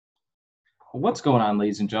What's going on,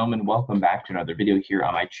 ladies and gentlemen? Welcome back to another video here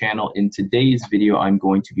on my channel. In today's video, I'm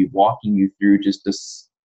going to be walking you through just a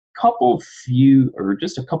couple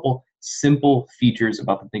simple features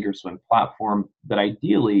about the thinkorswim platform that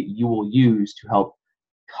ideally you will use to help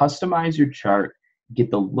customize your chart,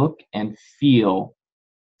 get the look and feel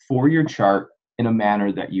for your chart in a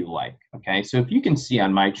manner that you like. Okay, so if you can see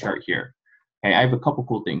on my chart here, okay, I have a couple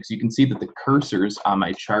cool things. You can see that the cursors on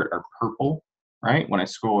my chart are purple. Right? When I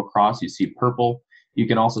scroll across, you see purple. You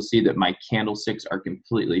can also see that my candlesticks are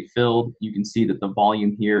completely filled. You can see that the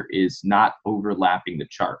volume here is not overlapping the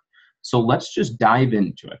chart. So let's just dive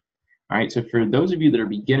into it. All right, so for those of you that are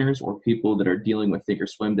beginners or people that are dealing with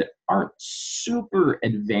thinkorswim that aren't super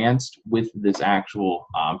advanced with this actual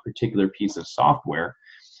particular piece of software,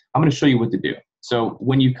 I'm going to show you what to do. So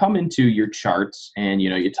when you come into your charts and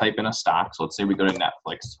you type in a stock, so let's say we go to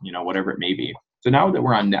Netflix, whatever it may be. So now that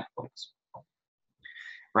we're on Netflix,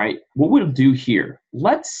 right? What we'll do here,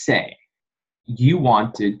 let's say you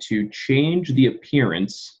wanted to change the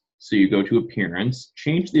appearance. So you go to appearance,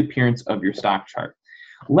 change the appearance of your stock chart.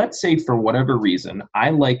 Let's say for whatever reason,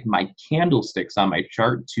 I like my candlesticks on my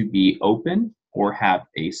chart to be open or have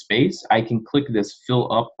a space. I can click this fill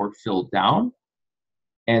up or fill down.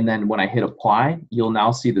 And then when I hit apply, you'll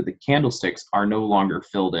now see that the candlesticks are no longer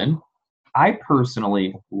filled in. I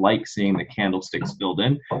personally like seeing the candlesticks filled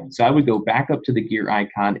in. So I would go back up to the gear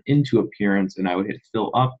icon into appearance and I would hit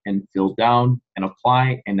fill up and fill down and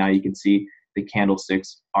apply. And now you can see the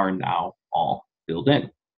candlesticks are now all filled in.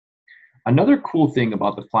 Another cool thing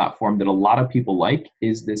about the platform that a lot of people like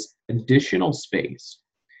is this additional space.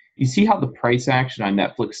 You see how the price action on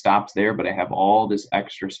Netflix stops there, but I have all this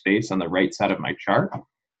extra space on the right side of my chart.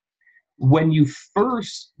 When you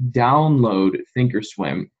first download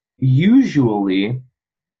thinkorswim, usually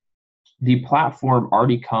the platform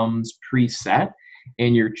already comes preset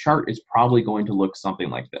and your chart is probably going to look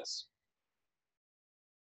something like this,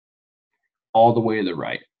 all the way to the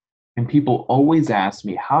right. And people always ask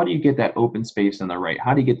me, how do you get that open space on the right?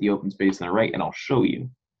 How do you get the open space on the right? And I'll show you.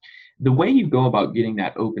 The way you go about getting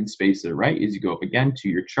that open space to the right is you go up again to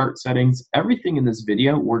your chart settings. Everything in this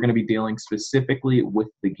video, we're going to be dealing specifically with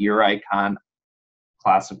the gear icon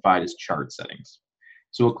classified as chart settings.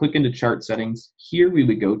 So we'll click into chart settings. Here we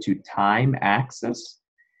would go to time axis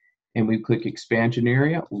and we click expansion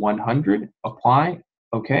area 100, apply,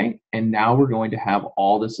 okay. And now we're going to have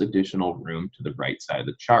all this additional room to the right side of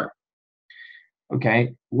the chart.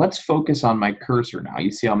 Okay, let's focus on my cursor now.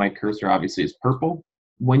 You see how my cursor obviously is purple.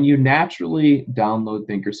 When you naturally download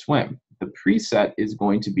thinkorswim, the preset is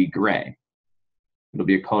going to be gray. It'll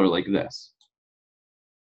be a color like this.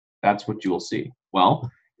 That's what you will see.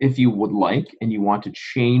 Well, if you would like and you want to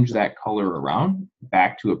change that color around,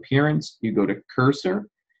 back to appearance, you go to cursor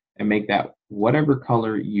and make that whatever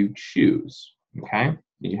color you choose, okay? And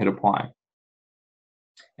you hit apply.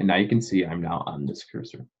 And now you can see I'm now on this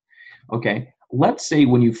cursor. Okay, let's say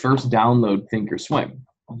when you first download thinkorswim,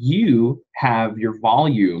 you have your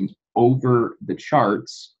volume over the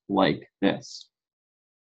charts like this.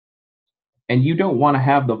 And you don't want to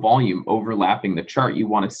have the volume overlapping the chart. You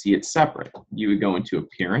want to see it separate. You would go into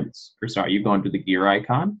appearance, you go into the gear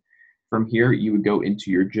icon. From here, you would go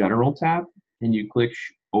into your general tab and you click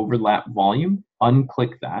overlap volume,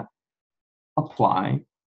 unclick that, apply,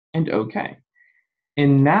 and okay.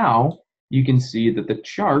 And now you can see that the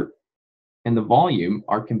chart and the volume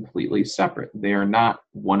are completely separate. They are not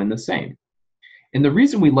one and the same. And the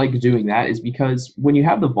reason we like doing that is because when you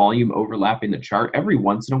have the volume overlapping the chart, every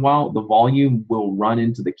once in a while, the volume will run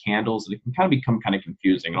into the candles and it can kind of become kind of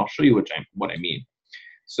confusing. And I'll show you what I mean.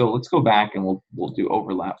 So let's go back and we'll do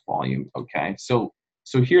overlap volume. Okay, so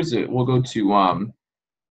here's it. We'll go to,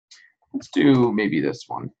 let's do maybe this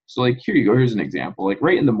one. So like here you go, here's an example. Like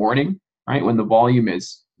right in the morning, right, when the volume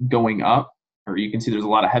is going up, or you can see there's a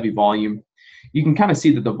lot of heavy volume, you can kind of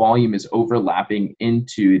see that the volume is overlapping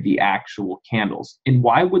into the actual candles. And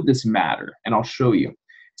why would this matter? And I'll show you.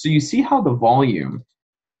 So you see how the volume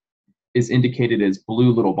is indicated as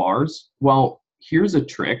blue little bars? Well, here's a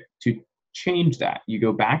trick to change that. You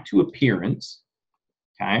go back to appearance,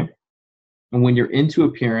 okay? And when you're into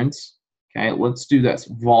appearance, okay, let's do this.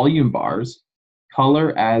 Volume bars,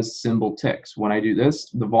 color as symbol ticks. When I do this,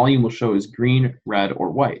 the volume will show as green, red,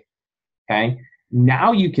 or white, okay?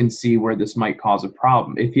 Now you can see where this might cause a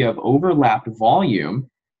problem. If you have overlapped volume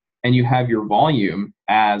and you have your volume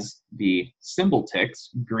as the symbol ticks,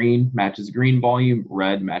 green matches green volume,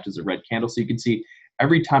 red matches a red candle. So you can see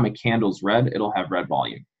every time a candle's red, it'll have red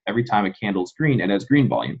volume. Every time a candle's green, it has green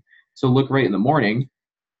volume. So look right in the morning,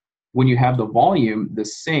 when you have the volume the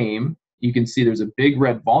same, you can see there's a big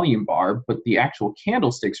red volume bar, but the actual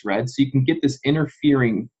candlestick's red, so you can get this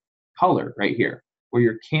interfering color right here, where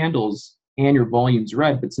your candles and your volume's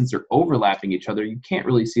red, but since they're overlapping each other, you can't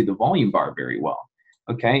really see the volume bar very well.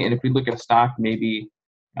 Okay, and if we look at a stock, maybe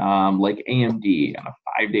like AMD on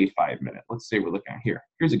a 5-day, 5-minute, let's say we're looking at here.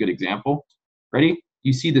 Here's a good example. Ready?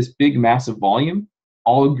 You see this big, massive volume,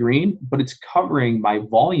 all green, but it's covering my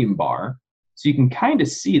volume bar. So you can kind of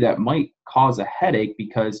see that might cause a headache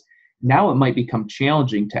because now it might become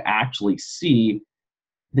challenging to actually see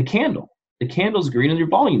the candle. The candle's green and your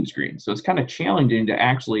volume's green. So it's kind of challenging to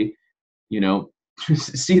actually,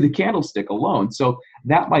 see the candlestick alone. So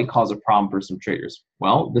that might cause a problem for some traders.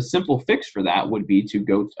 Well, the simple fix for that would be to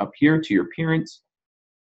go up here to your appearance.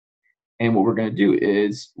 And what we're going to do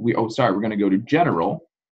is, we're going to go to general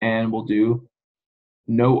and we'll do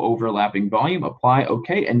no overlapping volume, apply,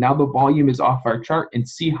 okay. And now the volume is off our chart and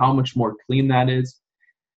see how much more clean that is.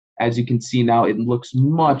 As you can see now, it looks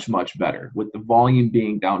much, much better with the volume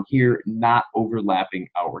being down here, not overlapping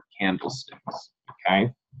our candlesticks,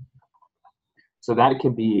 okay? So that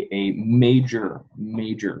could be a major,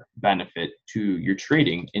 major benefit to your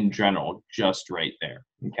trading in general, just right there,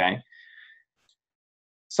 okay?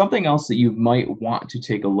 Something else that you might want to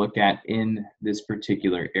take a look at in this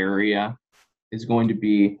particular area is going to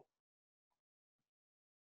be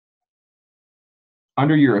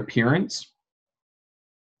under your appearance,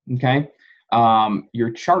 okay? Your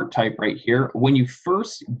chart type right here, when you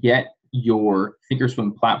first get your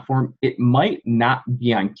thinkorswim platform, it might not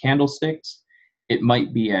be on candlesticks. It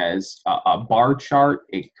might be as a bar chart.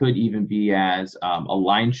 It could even be as a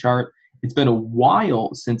line chart. It's been a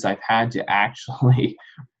while since I've had to actually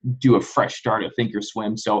do a fresh start at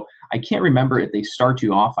thinkorswim, so I can't remember if they start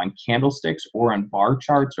you off on candlesticks or on bar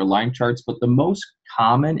charts or line charts, but the most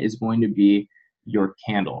common is going to be your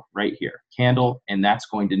candle right here, candle, and that's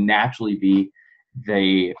going to naturally be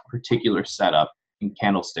the particular setup in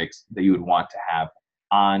candlesticks that you would want to have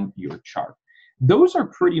on your chart. Those are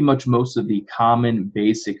pretty much most of the common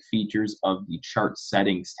basic features of the chart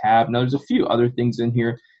settings tab. Now there's a few other things in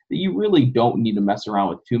here that you really don't need to mess around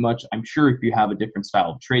with too much. I'm sure if you have a different style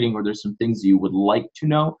of trading or there's some things you would like to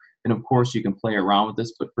know, then of course you can play around with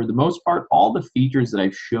this. But for the most part, all the features that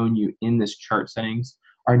I've shown you in this chart settings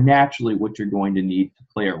are naturally what you're going to need to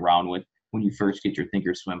play around with when you first get your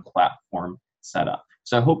thinkorswim platform set up.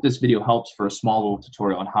 So I hope this video helps for a small little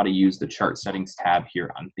tutorial on how to use the chart settings tab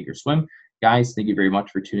here on thinkorswim. Guys, thank you very much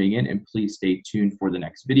for tuning in, and please stay tuned for the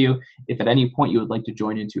next video. If at any point you would like to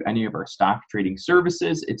join into any of our stock trading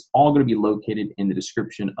services, it's all going to be located in the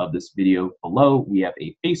description of this video below. We have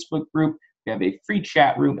a Facebook group, we have a free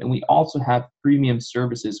chat room, and we also have premium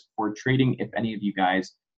services for trading if any of you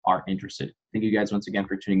guys are interested. Thank you guys once again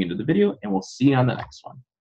for tuning into the video, and we'll see you on the next one.